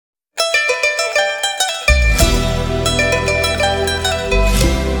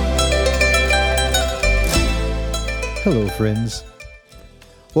friends.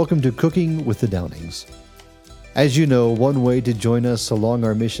 Welcome to Cooking with the Downings. As you know, one way to join us along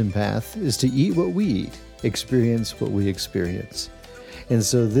our mission path is to eat what we eat, experience what we experience. And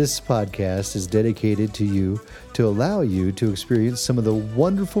so this podcast is dedicated to you to allow you to experience some of the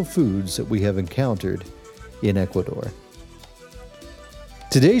wonderful foods that we have encountered in Ecuador.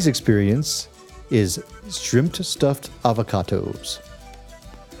 Today's experience is shrimp stuffed avocados.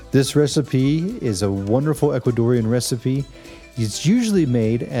 This recipe is a wonderful Ecuadorian recipe. It's usually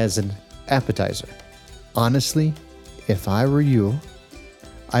made as an appetizer. Honestly, if I were you,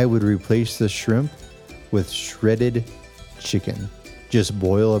 I would replace the shrimp with shredded chicken. Just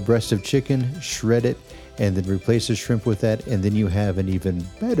boil a breast of chicken, shred it, and then replace the shrimp with that, and then you have an even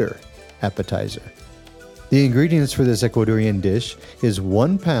better appetizer. The ingredients for this Ecuadorian dish is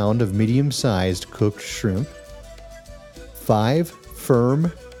 1 pound of medium-sized cooked shrimp, 5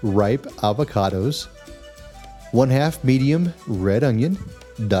 firm, ripe avocados, 1/2 medium red onion,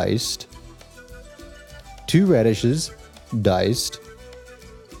 diced, 2 radishes, diced,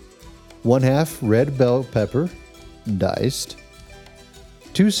 1/2 red bell pepper, diced,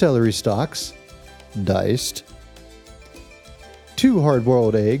 2 celery stalks, diced, 2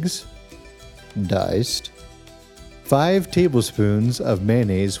 hard-boiled eggs, diced, 5 tablespoons of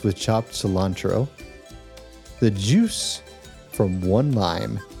mayonnaise with chopped cilantro, the juice from 1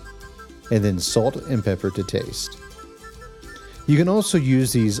 lime, and then salt and pepper to taste. You can also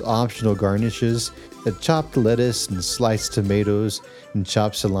use these optional garnishes. The chopped lettuce and sliced tomatoes and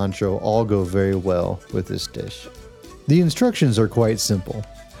chopped cilantro all go very well with this dish. The instructions are quite simple.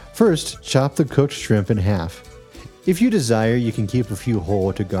 First, chop the cooked shrimp in half. If you desire, you can keep a few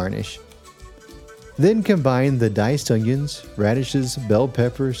whole to garnish. Then combine the diced onions, radishes, bell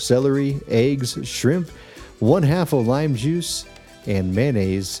pepper, celery, eggs, shrimp, 1/2 of lime juice, and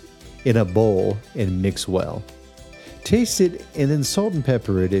mayonnaise in a bowl and mix well. Taste it and then salt and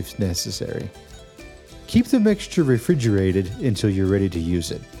pepper it if necessary. Keep the mixture refrigerated until you're ready to use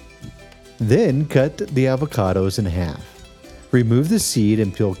it. Then cut the avocados in half. Remove the seed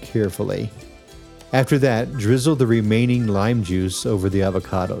and peel carefully. After that, drizzle the remaining lime juice over the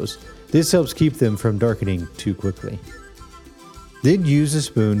avocados. This helps keep them from darkening too quickly. Then use a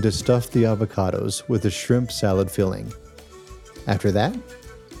spoon to stuff the avocados with the shrimp salad filling. After that,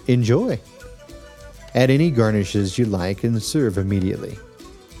 enjoy. Add any garnishes you like and serve immediately.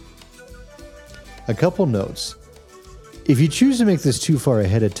 A couple notes. If you choose to make this too far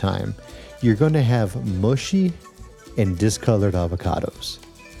ahead of time, you're going to have mushy and discolored avocados.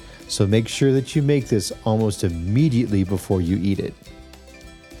 So make sure that you make this almost immediately before you eat it.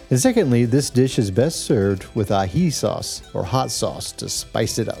 And secondly, this dish is best served with ají sauce or hot sauce to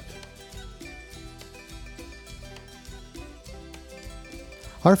spice it up.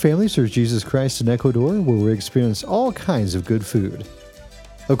 Our family serves Jesus Christ in Ecuador, where we experience all kinds of good food.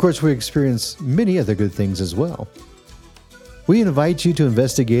 Of course, we experience many other good things as well. We invite you to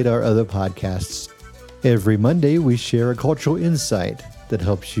investigate our other podcasts. Every Monday, we share a cultural insight that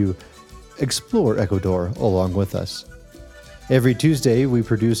helps you explore Ecuador along with us. Every Tuesday, we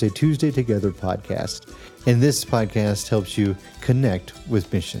produce a Tuesday Together podcast, and this podcast helps you connect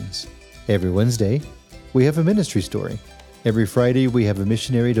with missions. Every Wednesday, we have a ministry story. Every Friday, we have a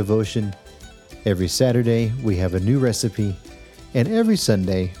missionary devotion. Every Saturday, we have a new recipe. And every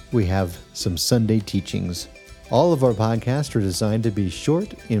Sunday, we have some Sunday teachings. All of our podcasts are designed to be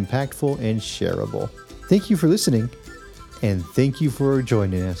short, impactful, and shareable. Thank you for listening, and thank you for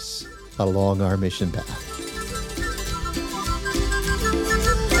joining us along our mission path.